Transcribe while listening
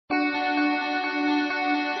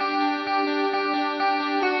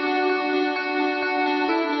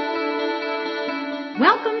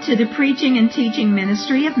Welcome to the preaching and teaching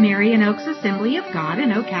ministry of Marion Oaks Assembly of God in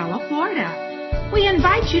Ocala, Florida. We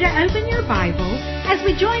invite you to open your Bible as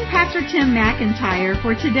we join Pastor Tim McIntyre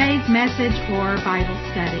for today's message or Bible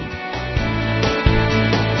study.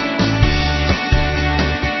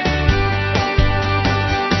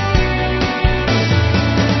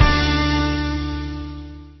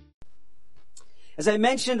 As I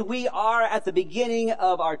mentioned, we are at the beginning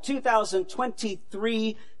of our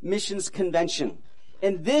 2023 Missions Convention.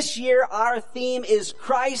 And this year, our theme is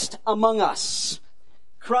Christ Among Us.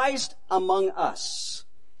 Christ Among Us.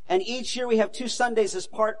 And each year we have 2 Sundays as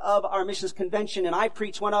part of our Missions Convention, and I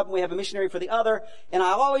preach one of them, we have a missionary for the other, and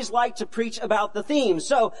I always like to preach about the theme.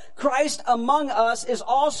 So, Christ Among Us is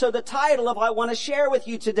also the title of what I want to share with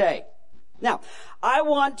you today. Now, I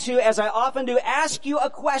want to, as I often do, ask you a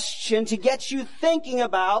question to get you thinking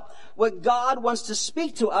about what God wants to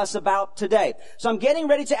speak to us about today. So I'm getting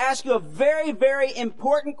ready to ask you a very, very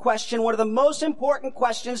important question, one of the most important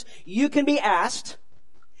questions you can be asked,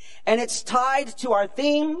 and it's tied to our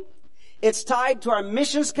theme, it's tied to our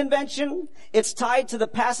missions convention, it's tied to the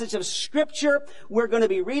passage of Scripture we're going to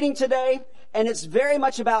be reading today, and it's very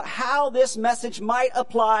much about how this message might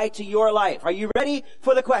apply to your life. Are you ready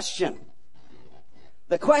for the question?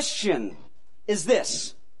 The question is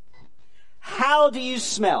this: how do you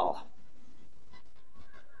smell?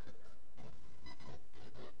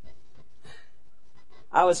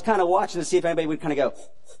 I was kind of watching to see if anybody would kind of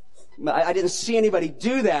go. I didn't see anybody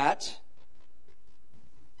do that.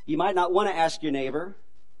 You might not want to ask your neighbor.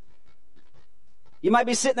 You might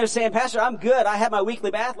be sitting there saying, Pastor, I'm good. I had my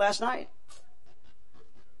weekly bath last night.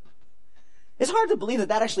 It's hard to believe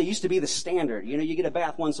that actually used to be the standard. You know, you get a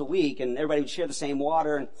bath once a week and everybody would share the same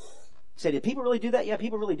water and say, did people really do that? Yeah,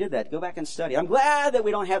 people really did that. Go back and study. I'm glad that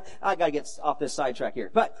we don't have, I gotta get off this sidetrack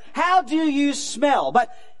here. But how do you smell?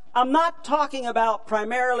 But I'm not talking about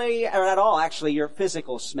primarily, or at all actually, your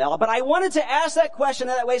physical smell. But I wanted to ask that question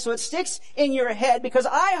that way so it sticks in your head, because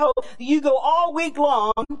I hope that you go all week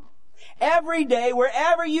long, every day,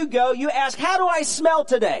 wherever you go, you ask, how do I smell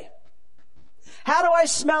today? How do I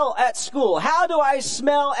smell at school? How do I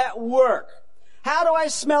smell at work? How do I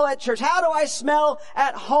smell at church? How do I smell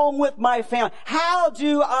at home with my family? How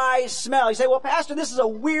do I smell? You say, well, Pastor, this is a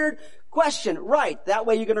weird question. Right. That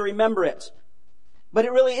way you're going to remember it. But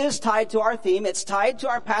it really is tied to our theme. It's tied to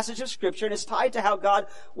our passage of Scripture, and it's tied to how God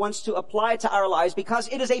wants to apply it to our lives, because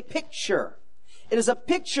it is a picture. It is a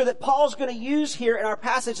picture that Paul's going to use here in our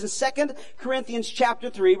passage in 2 Corinthians chapter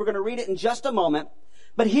 3. We're going to read it in just a moment.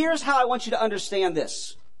 But here's how I want you to understand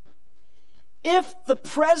this. If the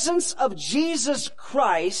presence of Jesus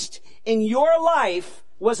Christ in your life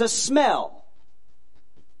was a smell,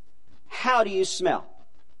 how do you smell?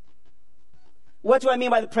 What do I mean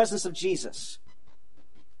by the presence of Jesus?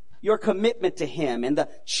 Your commitment to Him and the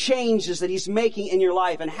changes that He's making in your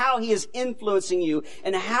life and how He is influencing you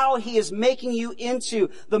and how He is making you into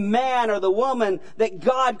the man or the woman that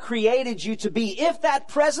God created you to be. If that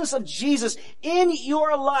presence of Jesus in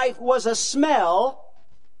your life was a smell,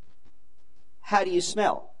 how do you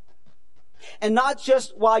smell? And not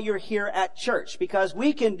just while you're here at church, because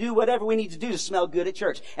we can do whatever we need to do to smell good at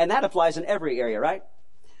church. And that applies in every area, right?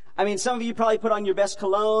 I mean, some of you probably put on your best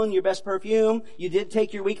cologne, your best perfume. You did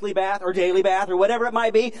take your weekly bath or daily bath or whatever it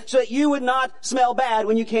might be so that you would not smell bad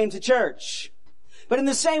when you came to church. But in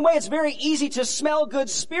the same way, it's very easy to smell good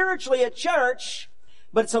spiritually at church,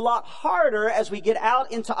 but it's a lot harder as we get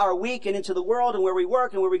out into our week and into the world and where we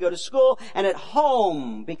work and where we go to school and at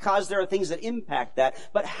home, because there are things that impact that.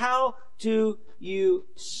 But how do you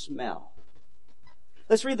smell?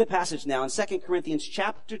 Let's read the passage now in 2 Corinthians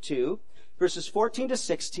chapter 2. Verses 14 to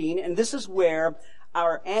 16, and this is where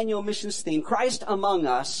our annual missions theme, Christ Among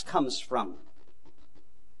Us, comes from.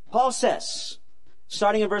 Paul says,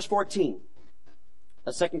 starting in verse 14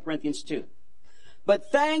 of 2 Corinthians 2,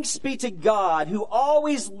 but thanks be to God who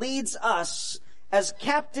always leads us as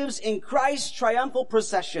captives in Christ's triumphal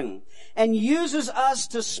procession and uses us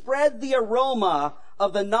to spread the aroma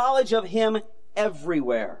of the knowledge of Him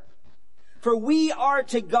everywhere. For we are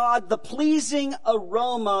to God the pleasing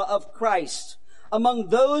aroma of Christ among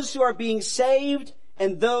those who are being saved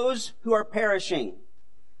and those who are perishing.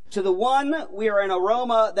 To the one, we are an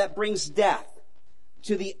aroma that brings death.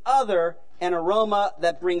 To the other, an aroma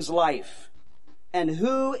that brings life. And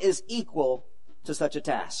who is equal to such a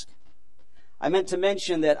task? I meant to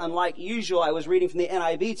mention that unlike usual, I was reading from the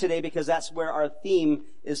NIV today because that's where our theme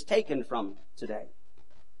is taken from today.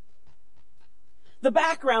 The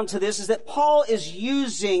background to this is that Paul is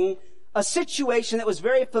using a situation that was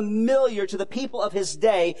very familiar to the people of his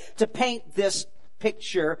day to paint this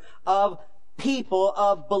picture of people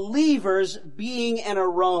of believers being an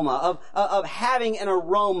aroma, of having an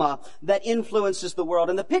aroma that influences the world.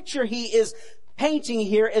 And the picture he is painting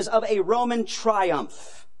here is of a Roman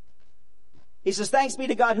triumph. He says, thanks be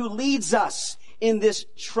to God who leads us in this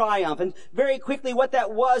triumph. And very quickly what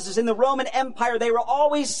that was is in the Roman Empire, they were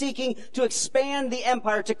always seeking to expand the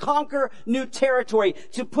empire, to conquer new territory,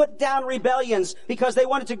 to put down rebellions because they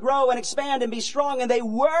wanted to grow and expand and be strong. And they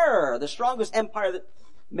were the strongest empire that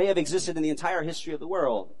may have existed in the entire history of the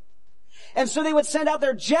world. And so they would send out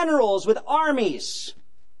their generals with armies.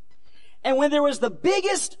 And when there was the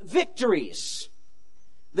biggest victories,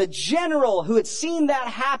 the general who had seen that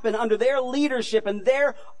happen under their leadership and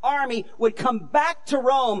their army would come back to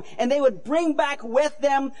Rome, and they would bring back with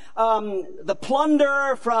them the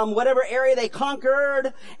plunder from whatever area they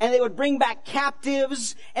conquered, and they would bring back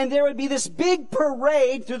captives, and there would be this big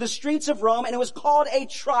parade through the streets of Rome, and it was called a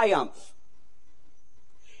triumph.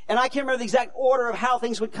 And I can't remember the exact order of how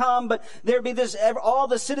things would come, but there'd be this, all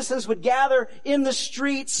the citizens would gather in the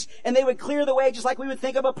streets, and they would clear the way just like we would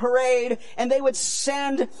think of a parade, and they would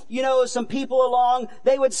send, some people along.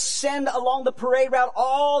 They would send along the parade route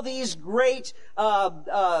all these great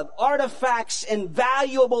artifacts and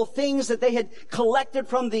valuable things that they had collected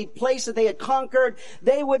from the place that they had conquered.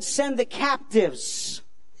 They would send the captives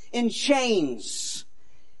in chains.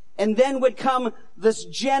 And then would come this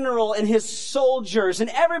general and his soldiers,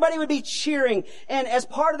 and everybody would be cheering. And as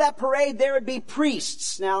part of that parade, there would be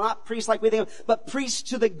priests. Now, not priests like we think of, but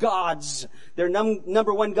priests to the gods. Their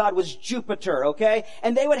number one god was Jupiter, okay?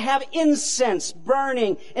 And they would have incense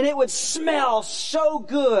burning, and it would smell so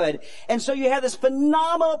good. And so you have this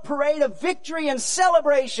phenomenal parade of victory and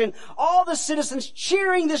celebration. All the citizens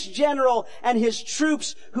cheering this general and his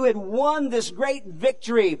troops who had won this great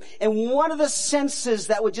victory. And one of the senses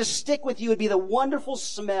that would just stick with you would be the wonderful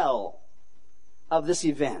smell of this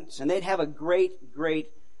event. And they'd have a great,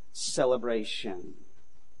 great celebration.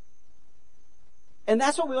 And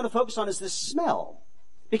that's what we want to focus on, is this smell.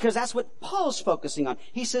 Because that's what Paul's focusing on.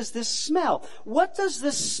 He says this smell. What does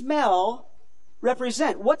this smell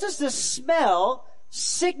represent? What does this smell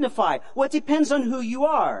signify? Well, it depends on who you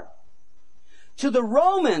are. To the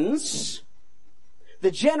Romans,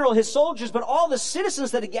 the general, his soldiers, but all the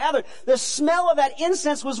citizens that had gathered, the smell of that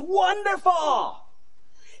incense was wonderful.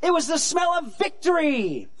 It was the smell of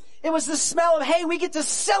victory. It was the smell of, hey, we get to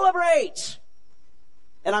celebrate.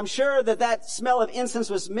 And I'm sure that smell of incense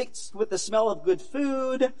was mixed with the smell of good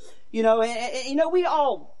food. We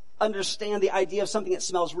all understand the idea of something that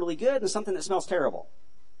smells really good and something that smells terrible.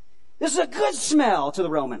 This is a good smell to the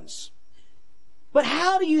Romans. But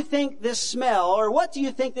how do you think this smell, or what do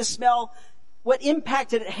you think this smell, what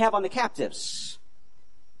impact did it have on the captives?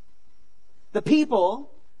 The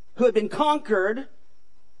people who had been conquered,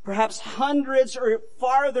 perhaps hundreds or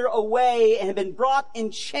farther away, and had been brought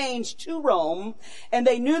in chains to Rome, and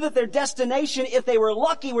they knew that their destination, if they were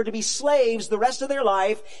lucky, were to be slaves the rest of their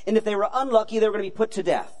life, and if they were unlucky, they were going to be put to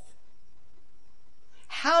death.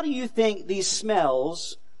 How do you think these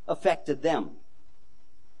smells affected them?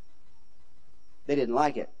 They didn't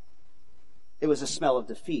like it. It was a smell of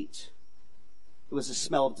defeat. It was a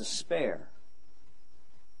smell of despair.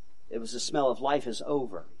 It was a smell of life is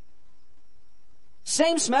over.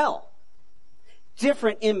 Same smell,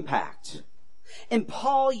 different impact. And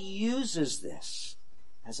Paul uses this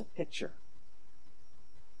as a picture.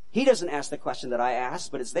 He doesn't ask the question that I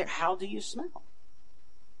asked, but it's there. How do you smell?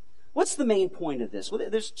 What's the main point of this? Well,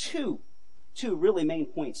 there's two really main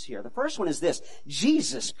points here. The first one is this: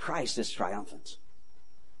 Jesus Christ is triumphant.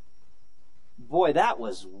 Boy, that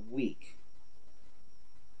was weak.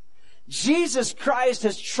 Jesus Christ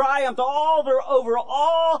has triumphed over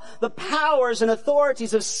all the powers and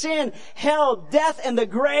authorities of sin, hell, death, and the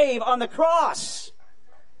grave on the cross.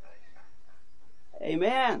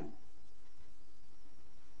 Amen.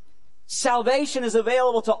 Salvation is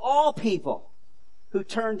available to all people who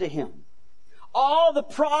turn to Him. All the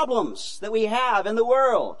problems that we have in the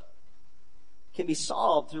world can be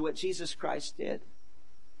solved through what Jesus Christ did.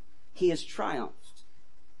 He has triumphed.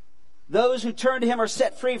 Those who turn to Him are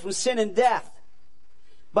set free from sin and death.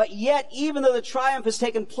 But yet, even though the triumph has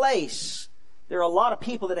taken place, there are a lot of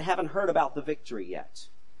people that haven't heard about the victory yet.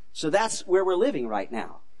 So that's where we're living right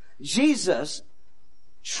now. Jesus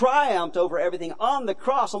triumphed over everything on the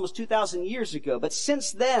cross almost 2,000 years ago. But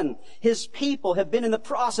since then, his people have been in the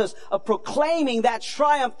process of proclaiming that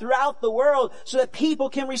triumph throughout the world so that people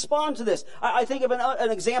can respond to this. I think of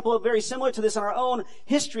an example of very similar to this in our own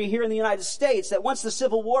history here in the United States, that once the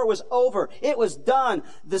Civil War was over, it was done.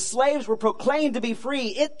 The slaves were proclaimed to be free.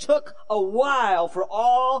 It took a while for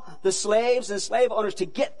all the slaves and slave owners to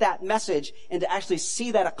get that message and to actually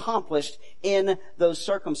see that accomplished in those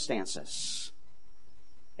circumstances.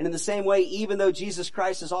 And in the same way, even though Jesus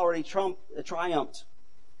Christ has already triumphed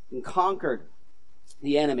and conquered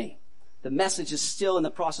the enemy, the message is still in the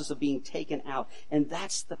process of being taken out. And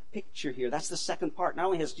that's the picture here. That's the second part. Not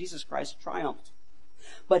only has Jesus Christ triumphed,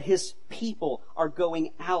 but his people are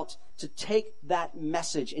going out to take that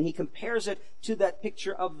message. And he compares it to that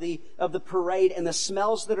picture of the parade and the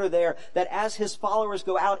smells that are there, that as his followers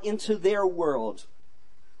go out into their world,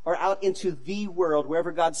 or out into the world,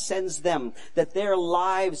 wherever God sends them, that their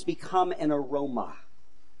lives become an aroma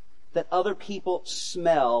that other people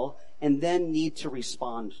smell and then need to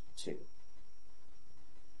respond to.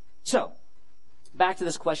 So, back to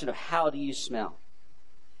this question of how do you smell?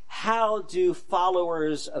 How do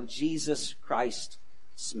followers of Jesus Christ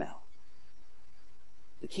smell?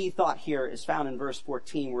 The key thought here is found in verse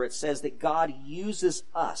 14, where it says that God uses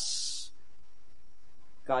us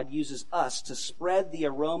to spread the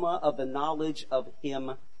aroma of the knowledge of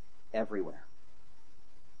him everywhere.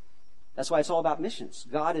 That's why it's all about missions.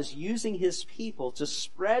 God is using his people to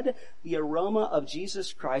spread the aroma of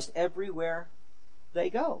Jesus Christ everywhere they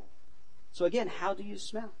go. So again, how do you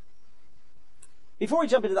smell? Before we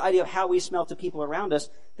jump into the idea of how we smell to people around us,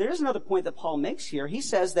 there is another point that Paul makes here. He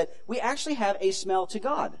says that we actually have a smell to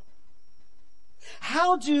God.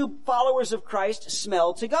 How do followers of Christ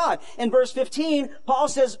smell to God? In verse 15, Paul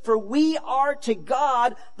says, "For we are to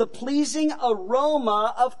God the pleasing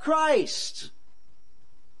aroma of Christ."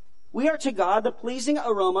 We are to God the pleasing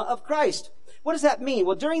aroma of Christ. What does that mean?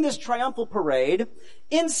 Well, during this triumphal parade,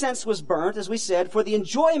 incense was burnt, as we said, for the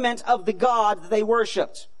enjoyment of the God that they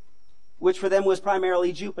worshipped, which for them was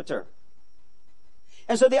primarily Jupiter.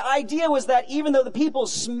 And so the idea was that even though the people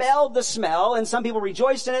smelled the smell, and some people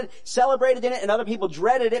rejoiced in it, celebrated in it, and other people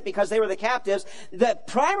dreaded it because they were the captives, the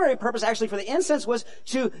primary purpose actually for the incense was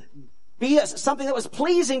to be something that was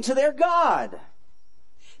pleasing to their God.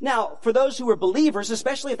 Now, for those who were believers,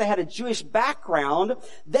 especially if they had a Jewish background,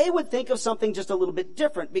 they would think of something just a little bit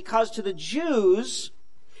different, because to the Jews,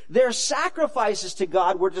 their sacrifices to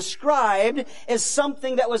God were described as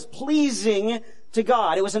something that was pleasing to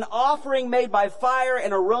God. It was an offering made by fire,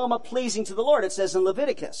 an aroma pleasing to the Lord, it says in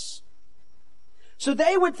Leviticus. So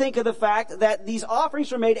they would think of the fact that these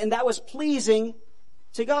offerings were made and that was pleasing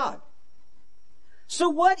to God. So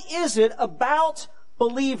what is it about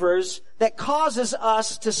believers that causes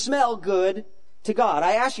us to smell good to God?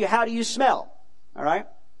 I ask you, how do you smell? All right?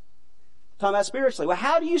 Talking about spiritually. Well,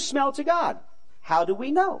 how do you smell to God? How do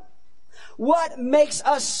we know? What makes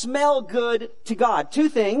us smell good to God? Two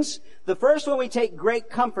things. The first one we take great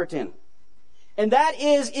comfort in. And that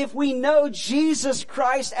is if we know Jesus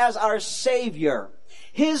Christ as our Savior.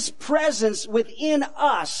 His presence within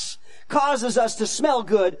us causes us to smell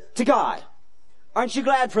good to God. Aren't you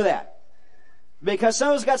glad for that? Because some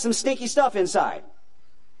of us got some stinky stuff inside.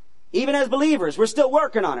 Even as believers, we're still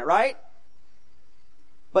working on it, right?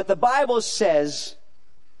 But the Bible says,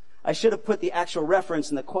 I should have put the actual reference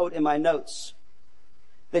in the quote in my notes,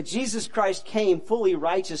 that Jesus Christ came fully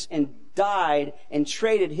righteous and died and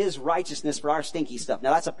traded his righteousness for our stinky stuff.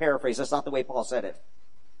 Now that's a paraphrase. That's not the way Paul said it.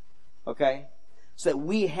 Okay? So that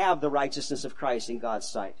we have the righteousness of Christ in God's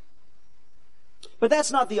sight. But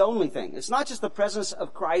that's not the only thing. It's not just the presence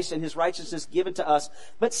of Christ and his righteousness given to us.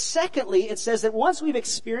 But secondly, it says that once we've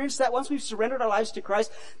experienced that, once we've surrendered our lives to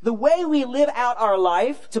Christ, the way we live out our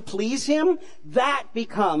life to please him, that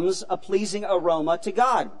becomes a pleasing aroma to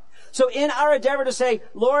God. So in our endeavor to say,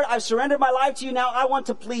 Lord, I've surrendered my life to you, now I want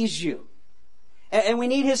to please you. And we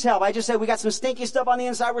need his help. I just said we got some stinky stuff on the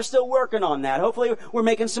inside. We're still working on that. Hopefully we're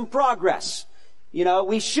making some progress. You know,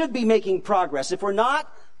 we should be making progress. If we're not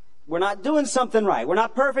doing something right. We're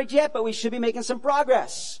not perfect yet, but we should be making some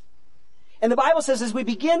progress. And the Bible says as we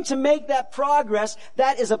begin to make that progress,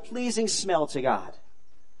 that is a pleasing smell to God.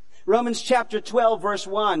 Romans chapter 12, verse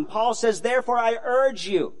 1, Paul says, "Therefore I urge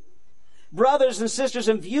you, brothers and sisters,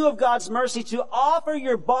 in view of God's mercy, to offer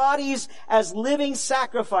your bodies as living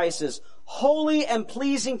sacrifices, holy and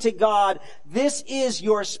pleasing to God. This is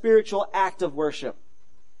your spiritual act of worship."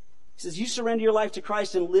 He says, you surrender your life to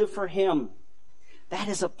Christ and live for him. That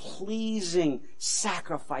is a pleasing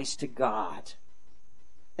sacrifice to God.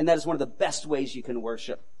 And that is one of the best ways you can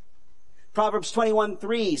worship. Proverbs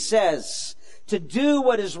 21:3 says, to do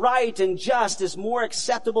what is right and just is more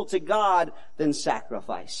acceptable to God than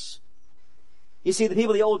sacrifice. You see, the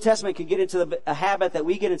people of the Old Testament could get into a habit that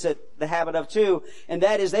we get into the habit of too, and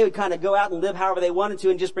that is they would kind of go out and live however they wanted to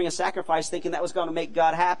and just bring a sacrifice thinking that was going to make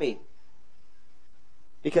God happy.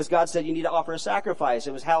 Because God said you need to offer a sacrifice.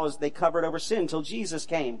 It was how they covered over sin until Jesus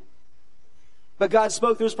came. But God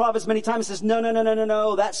spoke through his prophets many times and says,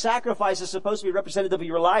 no. That sacrifice is supposed to be representative of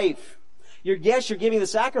your life. Yes, you're giving the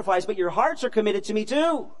sacrifice, but your hearts are committed to me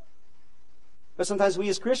too. But sometimes we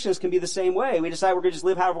as Christians can be the same way. We decide we're going to just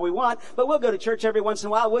live however we want, but we'll go to church every once in a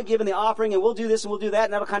while. We'll give in the offering and we'll do this and we'll do that,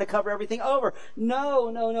 and that'll kind of cover everything over. No.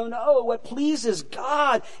 What pleases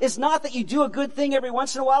God is not that you do a good thing every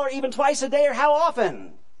once in a while or even twice a day or how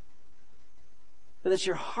often, but that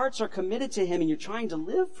your hearts are committed to him and you're trying to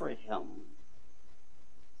live for him.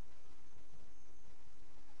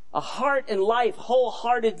 A heart and life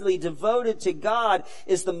wholeheartedly devoted to God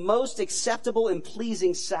is the most acceptable and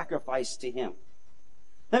pleasing sacrifice to him.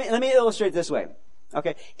 Let me illustrate it this way.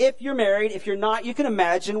 Okay. If you're married, if you're not, you can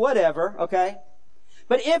imagine whatever, okay?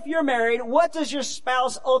 But if you're married, what does your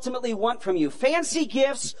spouse ultimately want from you? Fancy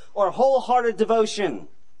gifts or wholehearted devotion?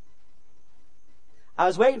 I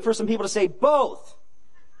was waiting for some people to say both,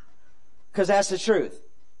 because that's the truth.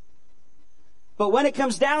 But when it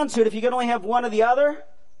comes down to it, if you can only have one or the other,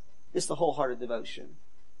 it's the wholehearted devotion.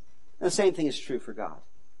 And the same thing is true for God.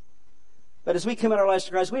 But as we commit our lives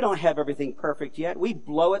to Christ, we don't have everything perfect yet. We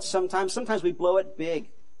blow it sometimes. Sometimes we blow it big.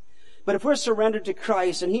 But if we're surrendered to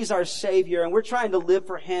Christ and he's our Savior and we're trying to live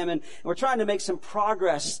for him and we're trying to make some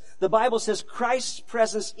progress, the Bible says Christ's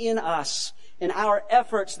presence in us and our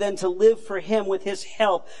efforts then to live for him with his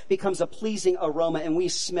help becomes a pleasing aroma and we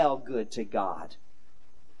smell good to God.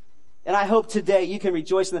 And I hope today you can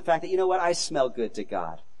rejoice in the fact that, you know what, I smell good to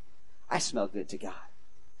God. I smell good to God.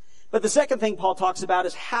 But the second thing Paul talks about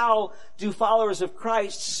is how do followers of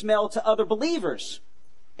Christ smell to other believers?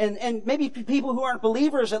 And maybe people who aren't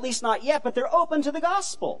believers, at least not yet, but they're open to the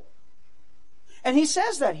gospel. And he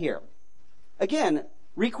says that here. Again,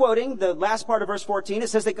 requoting the last part of verse 14, it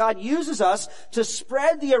says that God uses us to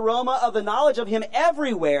spread the aroma of the knowledge of him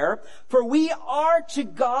everywhere, for we are to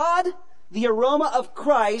God the aroma of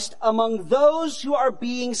Christ among those who are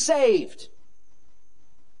being saved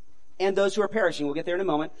and those who are perishing. We'll get there in a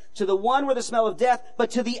moment. To the one where the smell of death, but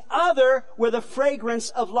to the other where the fragrance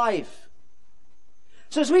of life.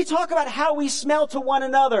 So as we talk about how we smell to one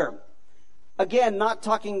another, again, not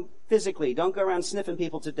talking physically. Don't go around sniffing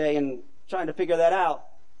people today and trying to figure that out.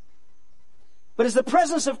 But as the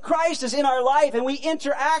presence of Christ is in our life and we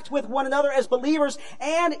interact with one another as believers,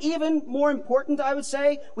 and even more important, I would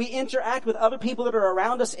say, we interact with other people that are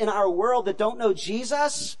around us in our world that don't know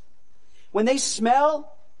Jesus, when they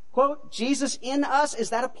smell, quote, Jesus in us, is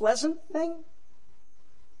that a pleasant thing?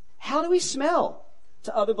 How do we smell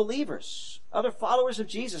to other believers, other followers of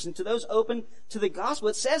Jesus, and to those open to the gospel?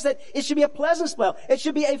 It says that it should be a pleasant smell. It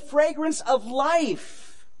should be a fragrance of life.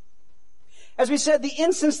 As we said, the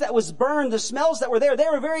incense that was burned, the smells that were there, they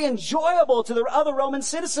were very enjoyable to the other Roman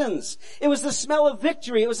citizens. It was the smell of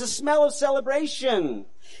victory. It was the smell of celebration.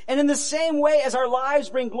 And in the same way as our lives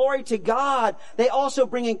bring glory to God, they also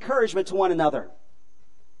bring encouragement to one another.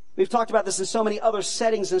 We've talked about this in so many other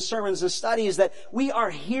settings and sermons and studies, that we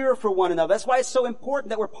are here for one another. That's why it's so important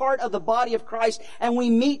that we're part of the body of Christ and we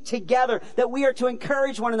meet together, that we are to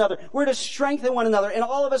encourage one another. We're to strengthen one another. And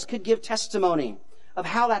all of us could give testimony of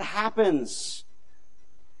how that happens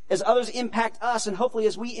as others impact us and hopefully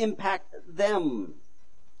as we impact them.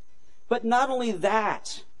 But not only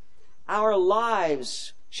that, our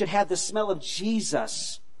lives should have the smell of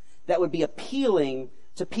Jesus that would be appealing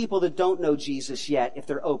to people that don't know Jesus yet if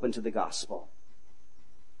they're open to the gospel.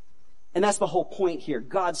 And that's the whole point here.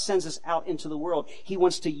 God sends us out into the world. He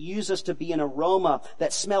wants to use us to be an aroma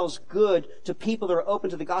that smells good to people that are open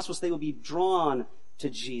to the gospel so they will be drawn to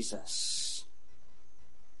Jesus.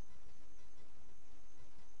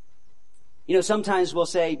 You know, sometimes we'll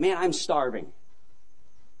say, man, I'm starving.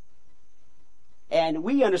 And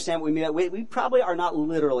we understand what we mean. We probably are not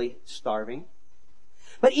literally starving.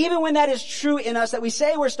 But even when that is true in us, that we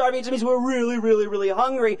say we're starving, it means we're really, really, really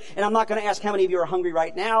hungry. And I'm not going to ask how many of you are hungry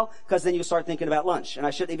right now, because then you start thinking about lunch. And I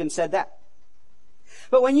shouldn't even said that.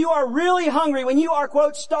 But when you are really hungry, when you are,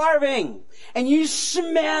 quote, starving, and you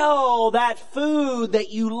smell that food that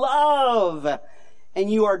you love,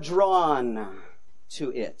 and you are drawn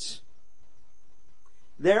to it.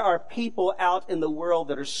 There are people out in the world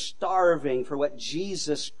that are starving for what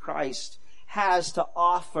Jesus Christ has to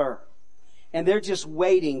offer. And they're just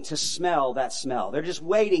waiting to smell that smell. They're just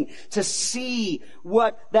waiting to see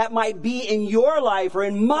what that might be in your life or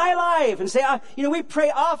in my life. And say, we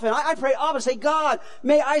pray often. I pray often and say, God,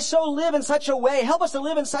 may I so live in such a way. Help us to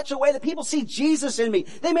live in such a way that people see Jesus in me.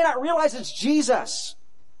 They may not realize it's Jesus.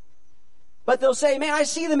 But they'll say, man, I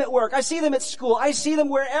see them at work. I see them at school. I see them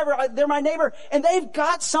wherever. They're my neighbor. And they've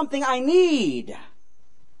got something I need.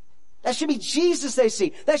 That should be Jesus they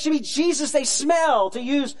see. That should be Jesus they smell, to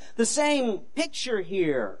use the same picture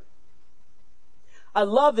here. I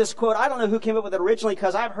love this quote. I don't know who came up with it originally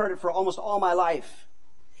because I've heard it for almost all my life.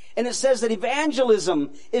 And it says that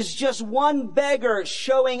evangelism is just one beggar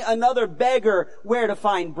showing another beggar where to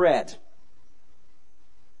find bread.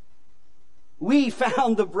 We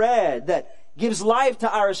found the bread that gives life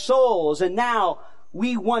to our souls, and now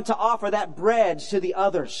we want to offer that bread to the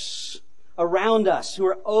others around us who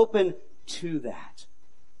are open to that.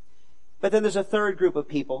 But then there's a third group of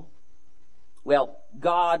people. Well,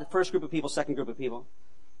 God, first group of people, second group of people,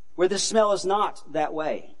 where the smell is not that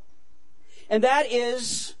way. And that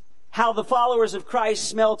is how the followers of Christ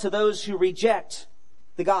smell to those who reject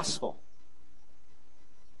the gospel.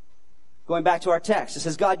 Going back to our text, it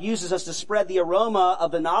says, God uses us to spread the aroma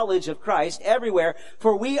of the knowledge of Christ everywhere,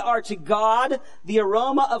 for we are to God the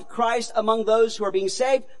aroma of Christ among those who are being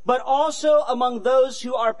saved, but also among those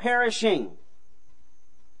who are perishing.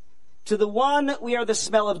 To the one, we are the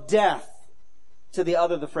smell of death. To the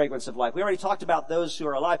other, the fragrance of life. We already talked about those who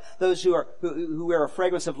are alive, those who wear a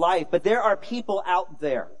fragrance of life, but there are people out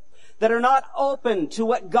there that are not open to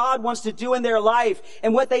what God wants to do in their life,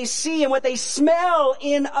 and what they see and what they smell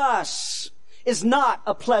in us is not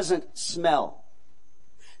a pleasant smell.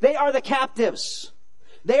 They are the captives.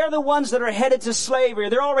 They are the ones that are headed to slavery.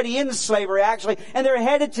 They're already in slavery, actually, and they're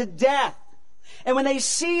headed to death. And when they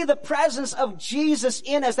see the presence of Jesus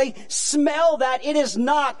in us, they smell that. It is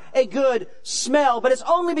not a good smell, but it's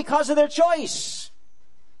only because of their choice.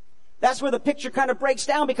 That's where the picture kind of breaks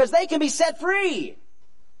down, because they can be set free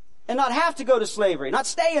and not have to go to slavery, not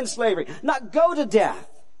stay in slavery, not go to death.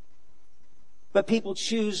 But people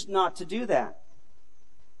choose not to do that.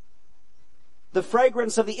 The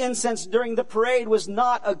fragrance of the incense during the parade was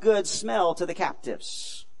not a good smell to the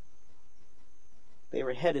captives. They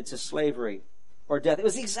were headed to slavery or death. It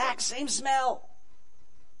was the exact same smell.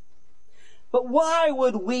 But why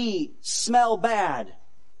would we smell bad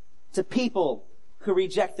to people who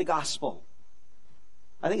reject the gospel?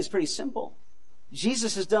 I think it's pretty simple.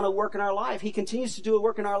 Jesus has done a work in our life. He continues to do a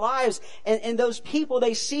work in our lives. And those people,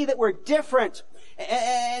 they see that we're different.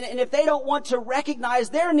 And if they don't want to recognize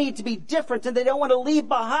their need to be different, and they don't want to leave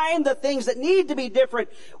behind the things that need to be different,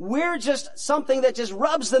 we're just something that just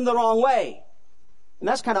rubs them the wrong way. And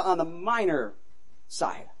that's kind of on the minor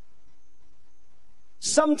side.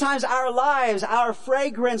 Sometimes our lives, our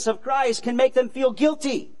fragrance of Christ can make them feel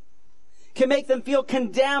guilty, can make them feel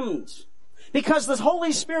condemned. Because the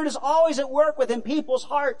Holy Spirit is always at work within people's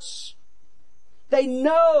hearts. They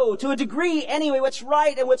know, to a degree anyway, what's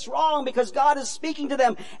right and what's wrong, because God is speaking to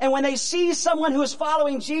them. And when they see someone who is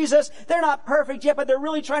following Jesus, they're not perfect yet, but they're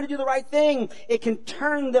really trying to do the right thing. It can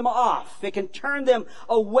turn them off. It can turn them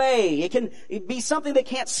away. It can be something they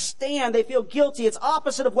can't stand. They feel guilty. It's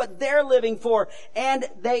opposite of what they're living for. And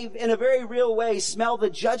they, in a very real way, smell the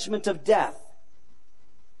judgment of death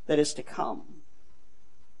that is to come.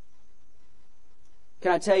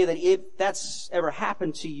 Can I tell you that if that's ever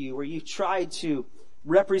happened to you, where you've tried to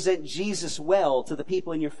represent Jesus well to the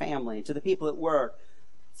people in your family, to the people at work,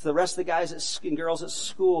 to the rest of the guys and girls at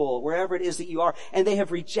school, wherever it is that you are, and they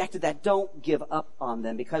have rejected that, don't give up on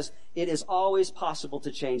them, because it is always possible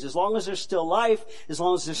to change. As long as there's still life, as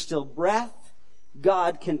long as there's still breath,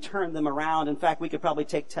 God can turn them around. In fact, we could probably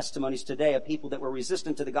take testimonies today of people that were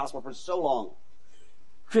resistant to the gospel for so long.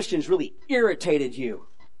 Christians really irritated you,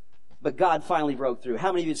 but God finally broke through.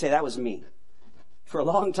 How many of you would say that was me? For a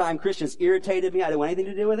long time, Christians irritated me. I didn't want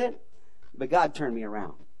anything to do with it, but God turned me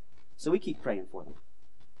around. So we keep praying for them.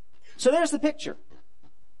 So there's the picture.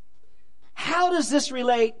 How does this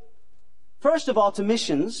relate, first of all, to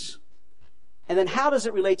missions? And then how does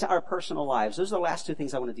it relate to our personal lives? Those are the last two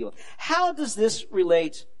things I want to deal with. How does this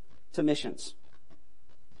relate to missions?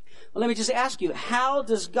 Well, let me just ask you, how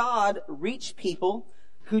does God reach people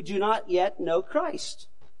who do not yet know Christ?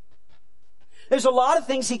 There's a lot of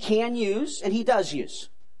things He can use, and He does use.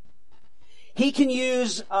 He can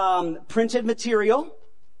use printed material.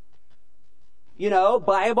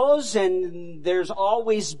 Bibles, and there's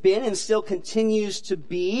always been and still continues to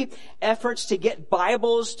be efforts to get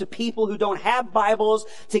Bibles to people who don't have Bibles,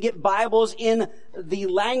 to get Bibles in the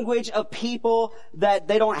language of people that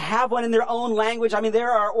they don't have one in their own language. I mean,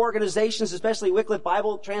 there are organizations, especially Wycliffe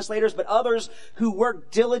Bible translators, but others who work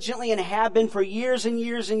diligently and have been for years and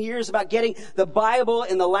years and years about getting the Bible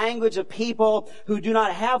in the language of people who do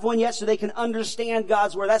not have one yet so they can understand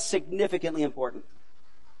God's Word. That's significantly important.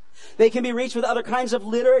 They can be reached with other kinds of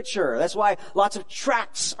literature. That's why lots of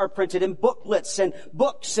tracts are printed and booklets and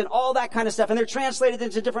books and all that kind of stuff. And they're translated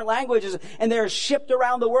into different languages and they're shipped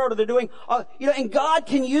around the world, or they're doing, and God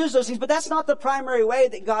can use those things, but that's not the primary way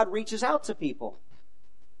that God reaches out to people.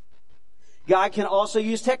 God can also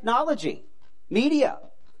use technology, media,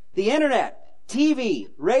 the internet, TV,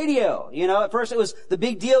 radio. At first the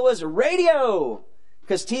big deal was radio,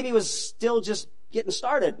 because TV was still just getting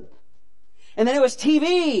started. And then it was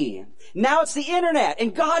TV. Now it's the internet.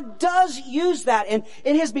 And God does use that. And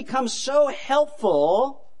it has become so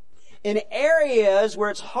helpful in areas where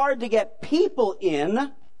it's hard to get people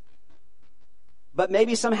in, but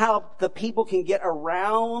maybe somehow the people can get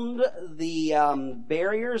around the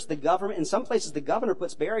barriers. The government, in some places, the governor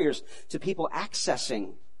puts barriers to people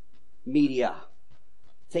accessing media.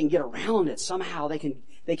 If they can get around it, somehow they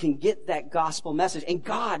can get that gospel message. And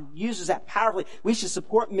God uses that powerfully. We should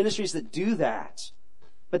support ministries that do that.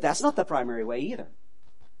 But that's not the primary way either.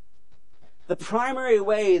 The primary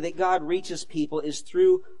way that God reaches people is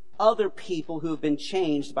through other people who have been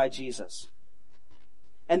changed by Jesus.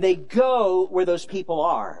 And they go where those people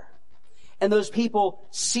are. And those people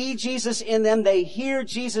see Jesus in them, they hear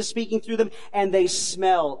Jesus speaking through them, and they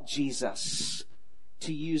smell Jesus,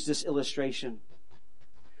 to use this illustration.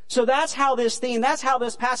 So that's how this theme, that's how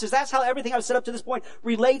this passage, that's how everything I've said up to this point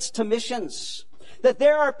relates to missions. That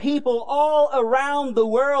there are people all around the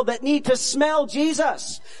world that need to smell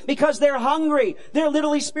Jesus because they're hungry. They're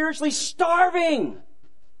literally spiritually starving.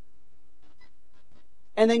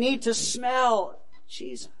 And they need to smell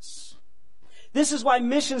Jesus. This is why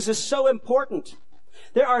missions is so important.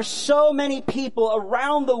 There are so many people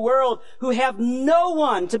around the world who have no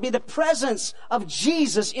one to be the presence of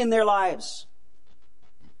Jesus in their lives.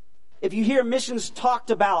 If you hear missions talked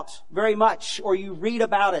about very much, or you read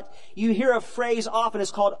about it, you hear a phrase often. It's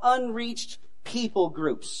called unreached people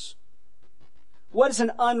groups. What is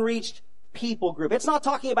an unreached people group? It's not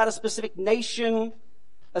talking about a specific nation,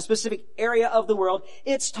 a specific area of the world.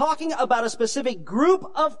 It's talking about a specific group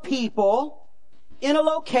of people in a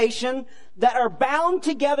location that are bound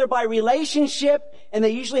together by relationship, and they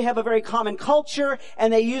usually have a very common culture,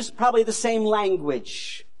 and they use probably the same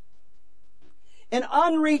language. An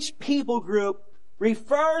unreached people group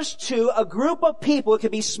refers to a group of people. It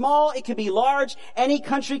could be small, it could be large. Any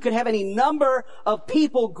country could have any number of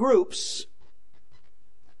people groups,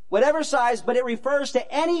 whatever size, but it refers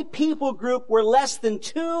to any people group where less than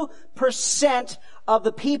 2% of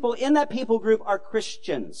the people in that people group are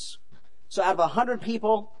Christians. So out of 100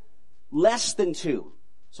 people, less than 2.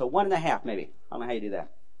 So 1.5 maybe. I don't know how you do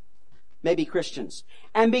that. Maybe Christians.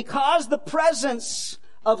 And because the presence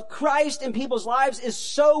of Christ in people's lives is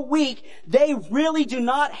so weak, they really do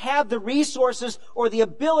not have the resources or the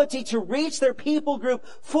ability to reach their people group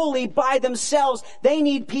fully by themselves. They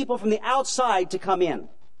need people from the outside to come in.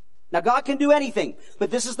 Now, God can do anything,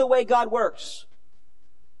 but this is the way God works.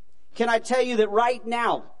 Can I tell you that right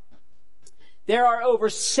now, there are over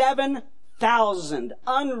 7,000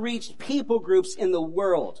 unreached people groups in the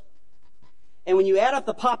world. And when you add up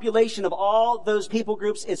the population of all those people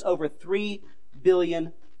groups, it's over 3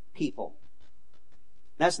 billion people.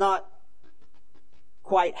 That's not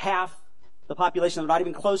quite half the population, not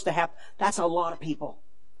even close to half. That's a lot of people.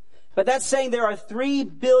 But that's saying there are 3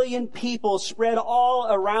 billion people spread all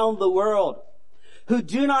around the world who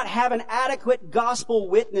do not have an adequate gospel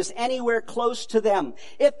witness anywhere close to them.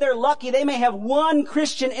 If they're lucky, they may have one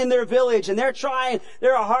Christian in their village, and they're trying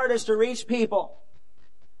their hardest to reach people.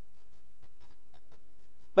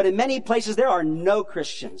 But in many places, there are no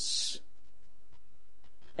Christians.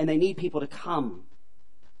 And they need people to come.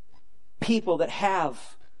 People that have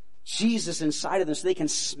Jesus inside of them so they can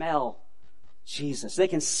smell Jesus. They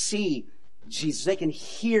can see Jesus. They can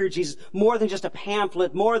hear Jesus. More than just a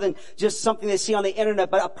pamphlet, more than just something they see on the internet,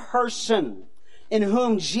 but a person in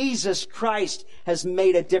whom Jesus Christ has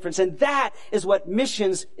made a difference. And that is what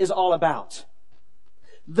missions is all about.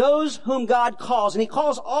 Those whom God calls, and He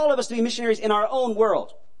calls all of us to be missionaries in our own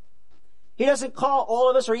world. He doesn't call all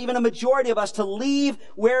of us, or even a majority of us, to leave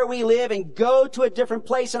where we live and go to a different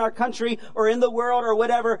place in our country or in the world or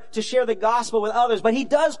whatever to share the gospel with others. But He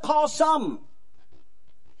does call some.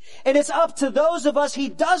 And it's up to those of us He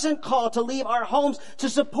doesn't call to leave our homes to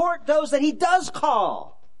support those that He does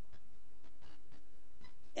call.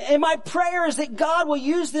 And my prayer is that God will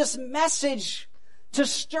use this message to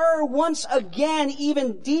stir once again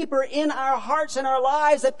even deeper in our hearts and our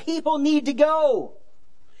lives that people need to go.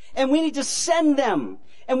 And we need to send them.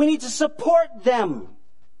 And we need to support them.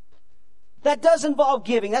 That does involve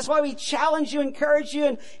giving. That's why we challenge you, encourage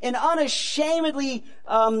you, and unashamedly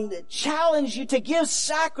challenge you to give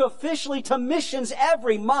sacrificially to missions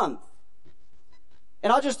every month.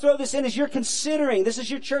 And I'll just throw this in as you're considering, this is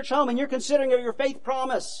your church home, and you're considering your faith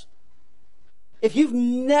promise. If you've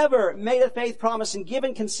never made a faith promise and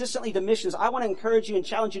given consistently to missions, I want to encourage you and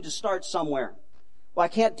challenge you to start somewhere. Well, I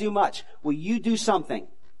can't do much. Will you do something?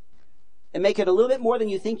 And make it a little bit more than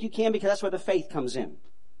you think you can, because that's where the faith comes in.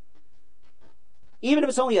 Even if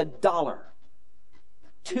it's only $1,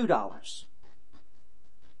 $2,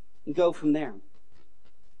 and go from there.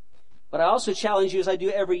 But I also challenge you, as I do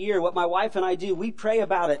every year, what my wife and I do, we pray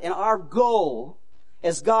about it. And our goal,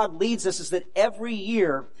 as God leads us, is that every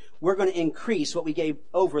year we're going to increase what we gave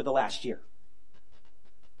over the last year.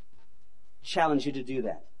 Challenge you to do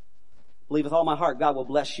that. Believe with all my heart, God will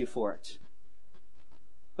bless you for it.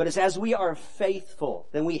 But it's as we are faithful,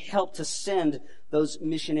 then we help to send those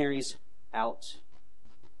missionaries out.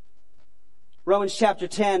 Romans chapter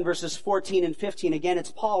 10, verses 14 and 15. Again,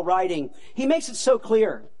 it's Paul writing. He makes it so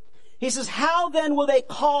clear. He says, how then will they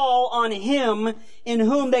call on Him in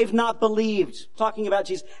whom they've not believed? Talking about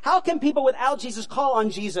Jesus. How can people without Jesus call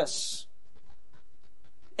on Jesus?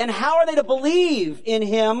 And how are they to believe in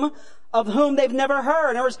Him of whom they've never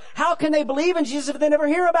heard? In other words, how can they believe in Jesus if they never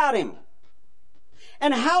hear about Him?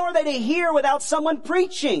 And how are they to hear without someone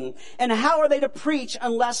preaching? And how are they to preach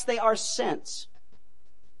unless they are sent?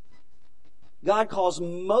 God calls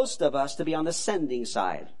most of us to be on the sending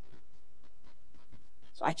side.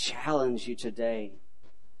 So I challenge you today.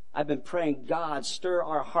 I've been praying, God, stir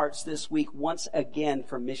our hearts this week once again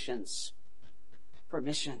for missions. For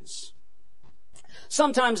missions.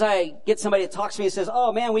 Sometimes I get somebody that talks to me and says,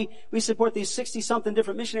 oh man, we support these 60-something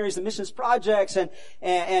different missionaries and missions projects,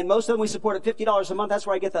 and most of them we support at $50 a month. That's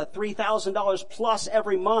where I get the $3,000 plus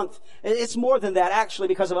every month. It's more than that, actually,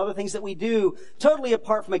 because of other things that we do, totally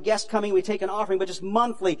apart from a guest coming, we take an offering, but just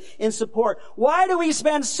monthly in support. Why do we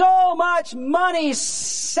spend so much money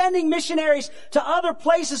sending missionaries to other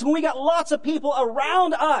places when we got lots of people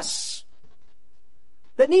around us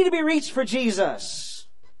that need to be reached for Jesus?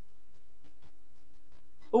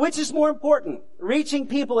 Which is more important, reaching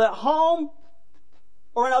people at home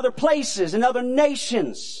or in other places, in other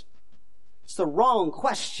nations? It's the wrong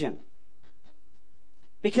question.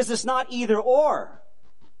 Because it's not either or.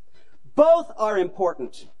 Both are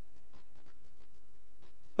important.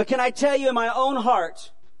 But can I tell you, in my own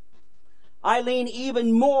heart, I lean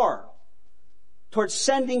even more towards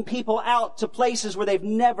sending people out to places where they've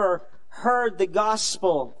never heard the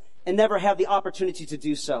gospel and never have the opportunity to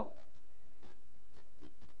do so.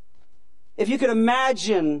 If you could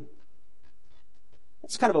imagine,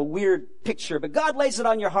 it's kind of a weird picture, but God lays it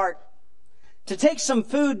on your heart to take some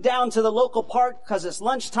food down to the local park because it's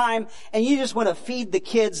lunchtime and you just want to feed the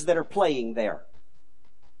kids that are playing there.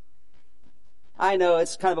 I know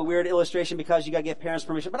it's kind of a weird illustration because you got to get parents'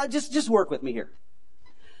 permission, but just work with me here.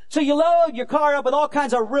 So you load your car up with all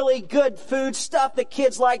kinds of really good food stuff that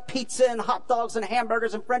kids like, pizza and hot dogs and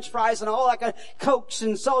hamburgers and french fries and all that kind of Cokes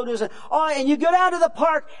and sodas and you go down to the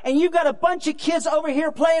park and you've got a bunch of kids over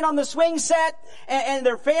here playing on the swing set and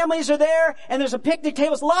their families are there and there's a picnic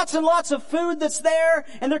table, lots and lots of food that's there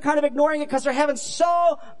and they're kind of ignoring it because they're having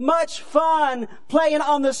so much fun playing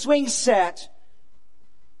on the swing set.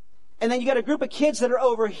 And then you got a group of kids that are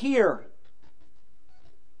over here.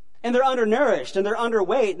 And they're undernourished and they're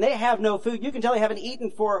underweight and they have no food. You can tell they haven't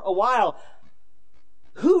eaten for a while.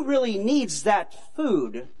 Who really needs that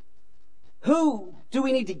food? Who do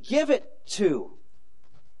we need to give it to?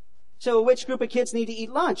 So which group of kids need to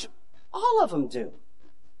eat lunch? All of them do.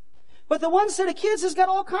 But the one set of kids has got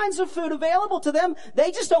all kinds of food available to them.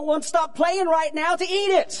 They just don't want to stop playing right now to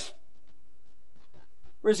eat it.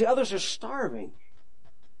 Whereas the others are starving.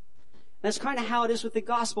 That's kind of how it is with the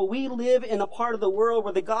gospel. We live in a part of the world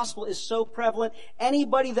where the gospel is so prevalent.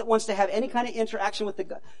 Anybody that wants to have any kind of interaction with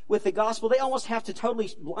the gospel, they almost have to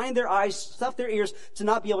totally blind their eyes, stuff their ears to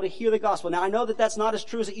not be able to hear the gospel. Now, I know that that's not as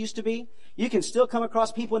true as it used to be. You can still come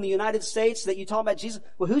across people in the United States that you talk about Jesus.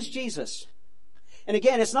 Well, who's Jesus? And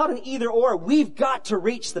again, it's not an either or. We've got to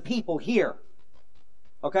reach the people here.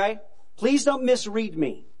 Okay? Please don't misread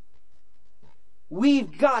me.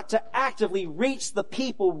 We've got to actively reach the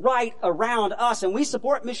people right around us. And we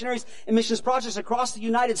support missionaries and missions projects across the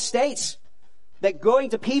United States. that going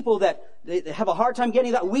to people that they have a hard time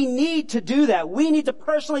getting that, we need to do that. We need to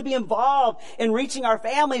personally be involved in reaching our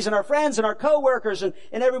families and our friends and our coworkers and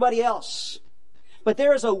everybody else. But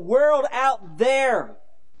there is a world out there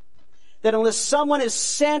that unless someone is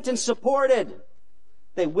sent and supported,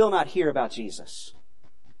 they will not hear about Jesus.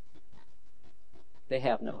 They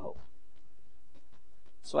have no hope.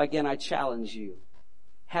 So again, I challenge you.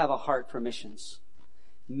 Have a heart for missions.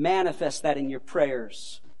 Manifest that in your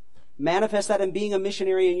prayers. Manifest that in being a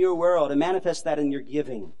missionary in your world, and manifest that in your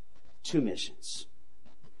giving to missions.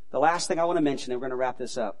 The last thing I want to mention, and we're going to wrap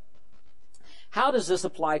this up. How does this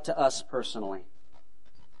apply to us personally?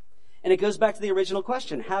 And it goes back to the original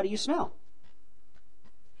question. How do you smell?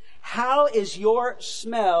 How is your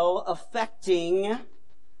smell affecting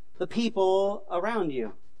the people around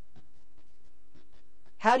you?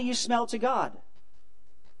 How do you smell to God?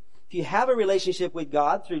 If you have a relationship with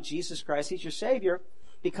God through Jesus Christ, He's your Savior,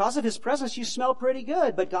 because of His presence, you smell pretty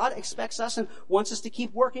good. But God expects us and wants us to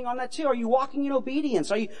keep working on that too. Are you walking in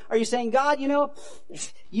obedience? Are you saying, God,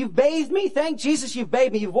 you've bathed me. Thank Jesus you've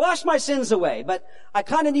bathed me. You've washed my sins away. But I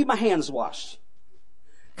kind of need my hands washed.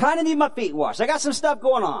 Kind of need my feet washed. I got some stuff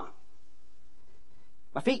going on.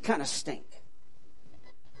 My feet kind of stink.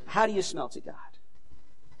 How do you smell to God?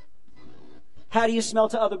 How do you smell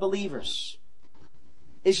to other believers?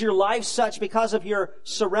 Is your life such, because of your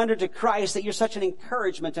surrender to Christ, that you're such an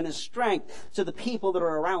encouragement and a strength to the people that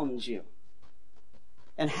are around you?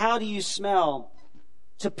 And how do you smell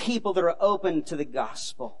to people that are open to the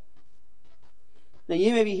gospel? Now,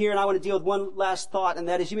 you may be here, and I want to deal with one last thought, and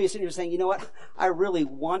that is you may be sitting here saying, you know what? I really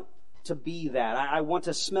want to be that. I want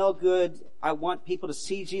to smell good. I want people to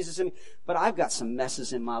see Jesus in me. But I've got some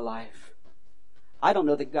messes in my life. I don't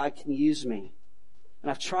know that God can use me. And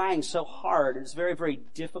I'm trying so hard. It's very, very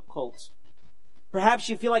difficult. Perhaps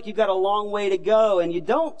you feel like you've got a long way to go and you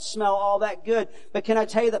don't smell all that good. But can I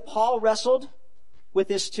tell you that Paul wrestled with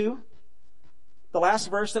this too? The last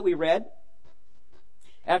verse that we read,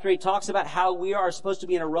 after he talks about how we are supposed to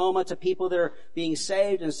be an aroma to people that are being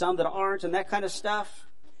saved and some that aren't and that kind of stuff.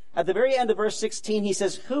 At the very end of verse 16, he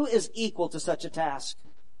says, who is equal to such a task?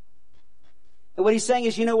 And what he's saying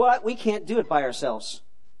is, you know what? We can't do it by ourselves.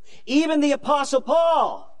 Even the Apostle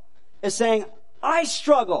Paul is saying, I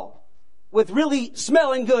struggle with really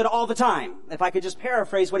smelling good all the time. If I could just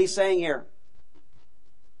paraphrase what he's saying here.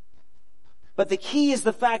 But the key is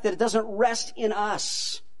the fact that it doesn't rest in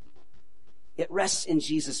us. It rests in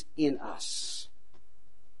Jesus in us.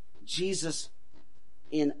 Jesus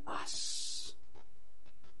in us.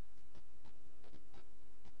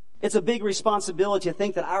 It's a big responsibility to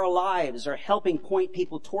think that our lives are helping point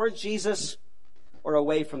people towards Jesus or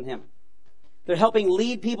away from Him. They're helping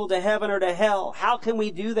lead people to heaven or to hell. How can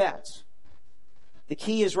we do that? The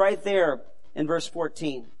key is right there in verse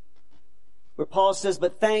 14, where Paul says,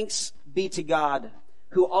 but thanks be to God,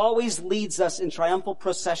 who always leads us in triumphal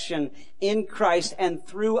procession in Christ, and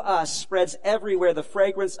through us spreads everywhere the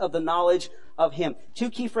fragrance of the knowledge of Him.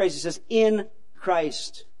 Two key phrases. It says, in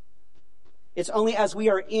Christ. It's only as we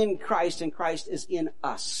are in Christ and Christ is in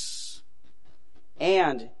us.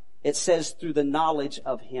 And it says through the knowledge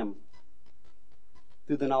of Him.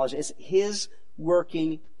 Through the knowledge. It's His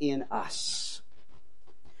working in us.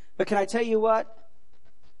 But can I tell you what?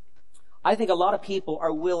 I think a lot of people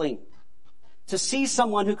are willing to see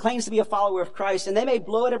someone who claims to be a follower of Christ, and they may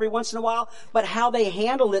blow it every once in a while, but how they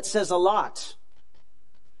handle it says a lot.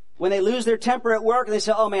 When they lose their temper at work and they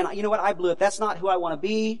say, oh man, you know what? I blew it. That's not who I want to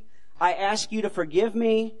be. I ask you to forgive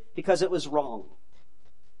me because it was wrong.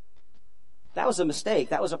 That was a mistake.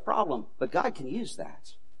 That was a problem. But God can use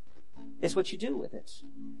that. It's what you do with it.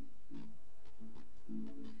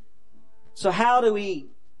 So how do we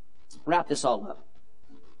wrap this all up?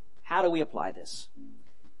 How do we apply this?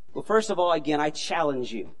 Well, first of all, again, I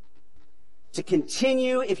challenge you to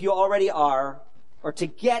continue if you already are, or to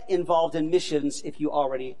get involved in missions if you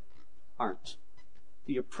already aren't.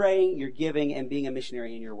 You're praying, you're giving, and being a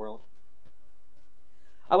missionary in your world.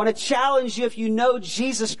 I want to challenge you, if you know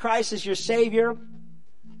Jesus Christ as your Savior,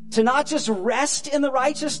 to not just rest in the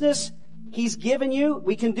righteousness He's given you.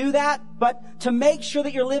 We can do that, but to make sure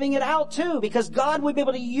that you're living it out too, because God would be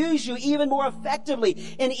able to use you even more effectively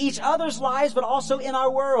in each other's lives, but also in our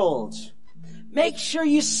world. Make sure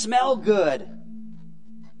you smell good.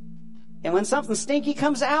 And when something stinky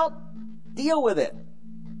comes out, deal with it.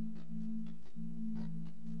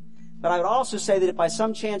 But I would also say that if by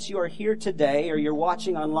some chance you are here today or you're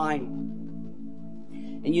watching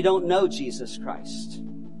online and you don't know Jesus Christ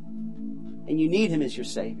and you need Him as your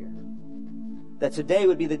Savior, that today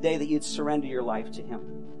would be the day that you'd surrender your life to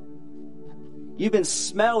Him. You've been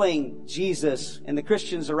smelling Jesus and the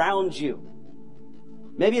Christians around you,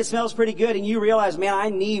 Maybe it smells pretty good and you realize, man, I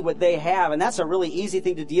need what they have. And that's a really easy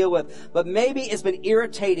thing to deal with. But maybe it's been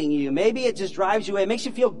irritating you. Maybe it just drives you away. It makes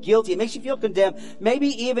you feel guilty. It makes you feel condemned. Maybe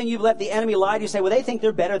even you've let the enemy lie to you, say, well, they think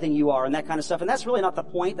they're better than you are and that kind of stuff. And that's really not the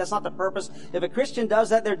point. That's not the purpose. If a Christian does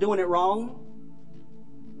that, they're doing it wrong.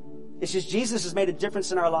 It's just Jesus has made a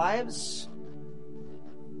difference in our lives.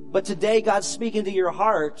 But today, God's speaking to your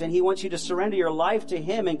heart, and He wants you to surrender your life to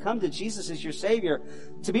Him and come to Jesus as your Savior,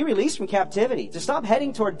 to be released from captivity, to stop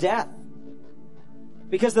heading toward death.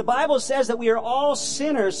 Because the Bible says that we are all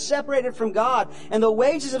sinners separated from God, and the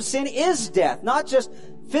wages of sin is death. Not just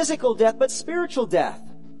physical death, but spiritual death.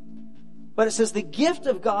 But it says the gift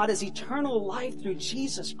of God is eternal life through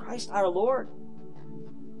Jesus Christ our Lord.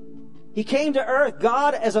 He came to earth,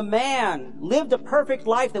 God as a man, lived a perfect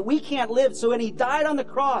life that we can't live. So when He died on the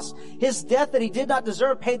cross, His death that He did not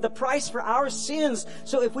deserve paid the price for our sins.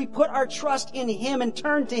 So if we put our trust in Him and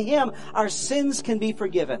turn to Him, our sins can be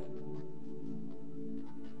forgiven.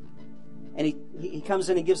 And He comes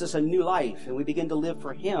in and gives us a new life, and we begin to live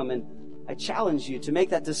for Him. And I challenge you to make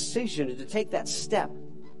that decision, to take that step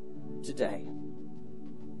today.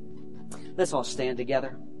 Let's all stand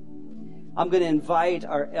together. I'm going to invite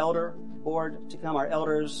our elder board to come, our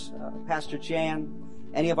elders, Pastor Jan,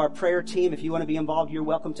 any of our prayer team. If you want to be involved, you're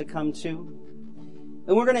welcome to come too.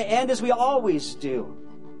 And we're going to end as we always do,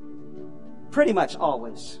 pretty much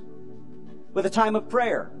always, with a time of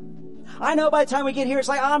prayer. I know by the time we get here, it's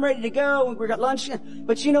like, I'm ready to go, we've got lunch.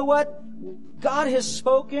 But you know what? God has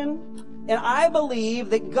spoken, and I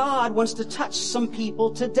believe that God wants to touch some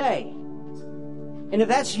people today. And if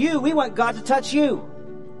that's you, we want God to touch you.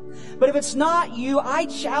 But if it's not you, I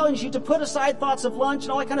challenge you to put aside thoughts of lunch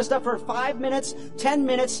and all that kind of stuff for 5 minutes, 10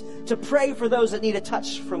 minutes to pray for those that need a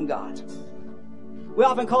touch from God. We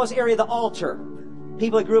often call this area the altar.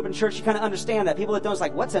 People that grew up in church, you kind of understand that. People that don't, it's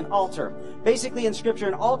like, what's an altar? Basically in Scripture,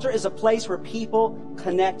 an altar is a place where people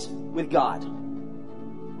connect with God.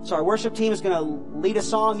 So our worship team is going to lead a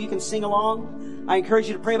song. You can sing along. I encourage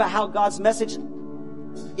you to pray about how God's message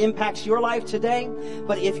impacts your life today.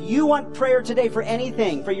 But if you want prayer today for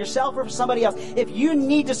anything, for yourself or for somebody else, if you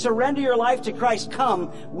need to surrender your life to Christ,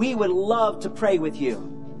 come. We would love to pray with you.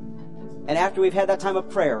 And after we've had that time of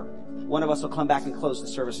prayer, one of us will come back and close the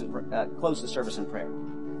service in prayer.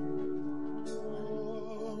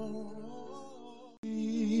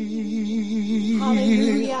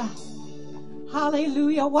 Hallelujah.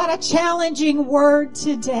 Hallelujah. What a challenging word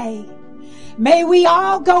today. May we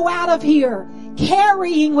all go out of here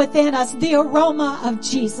carrying within us the aroma of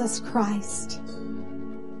Jesus Christ.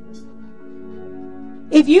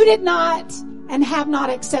 If you did not and have not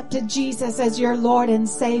accepted Jesus as your Lord and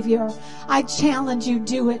Savior, I challenge you,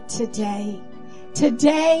 do it today.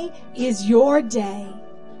 Today is your day.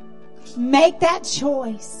 Make that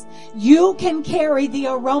choice. You can carry the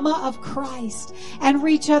aroma of Christ and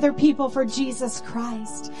reach other people for Jesus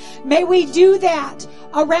Christ. May we do that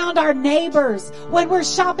around our neighbors, when we're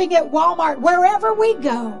shopping at Walmart, wherever we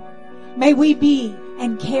go. May we be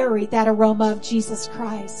and carry that aroma of Jesus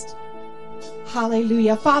Christ.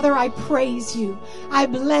 Hallelujah. Father, I praise you. I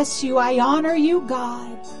bless you. I honor you,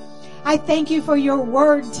 God. I thank you for your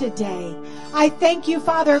word today. I thank you,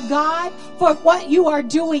 Father God, for what you are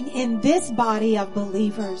doing in this body of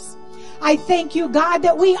believers. I thank you, God,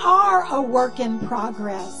 that we are a work in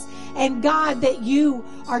progress. And God, that you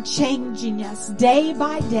are changing us day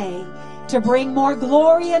by day to bring more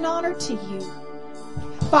glory and honor to you.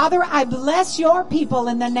 Father, I bless your people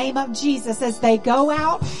in the name of Jesus as they go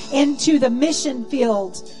out into the mission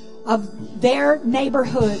field of their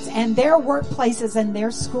neighborhoods and their workplaces and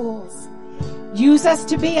their schools. Use us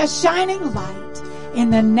to be a shining light.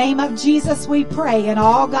 In the name of Jesus we pray. And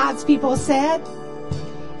all God's people said,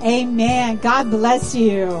 amen. God bless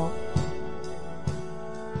you.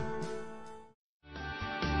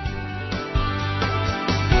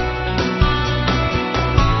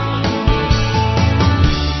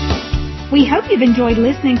 We hope you've enjoyed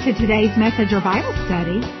listening to today's message or Bible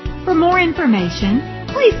study. For more information,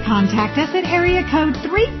 please contact us at area code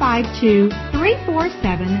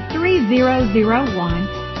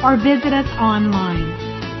 352-347-3001 or visit us online.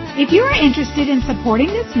 If you are interested in supporting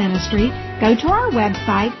this ministry, go to our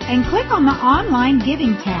website and click on the online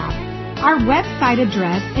giving tab. Our website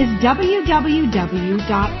address is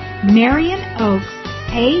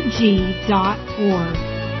www.marionoaksag.org.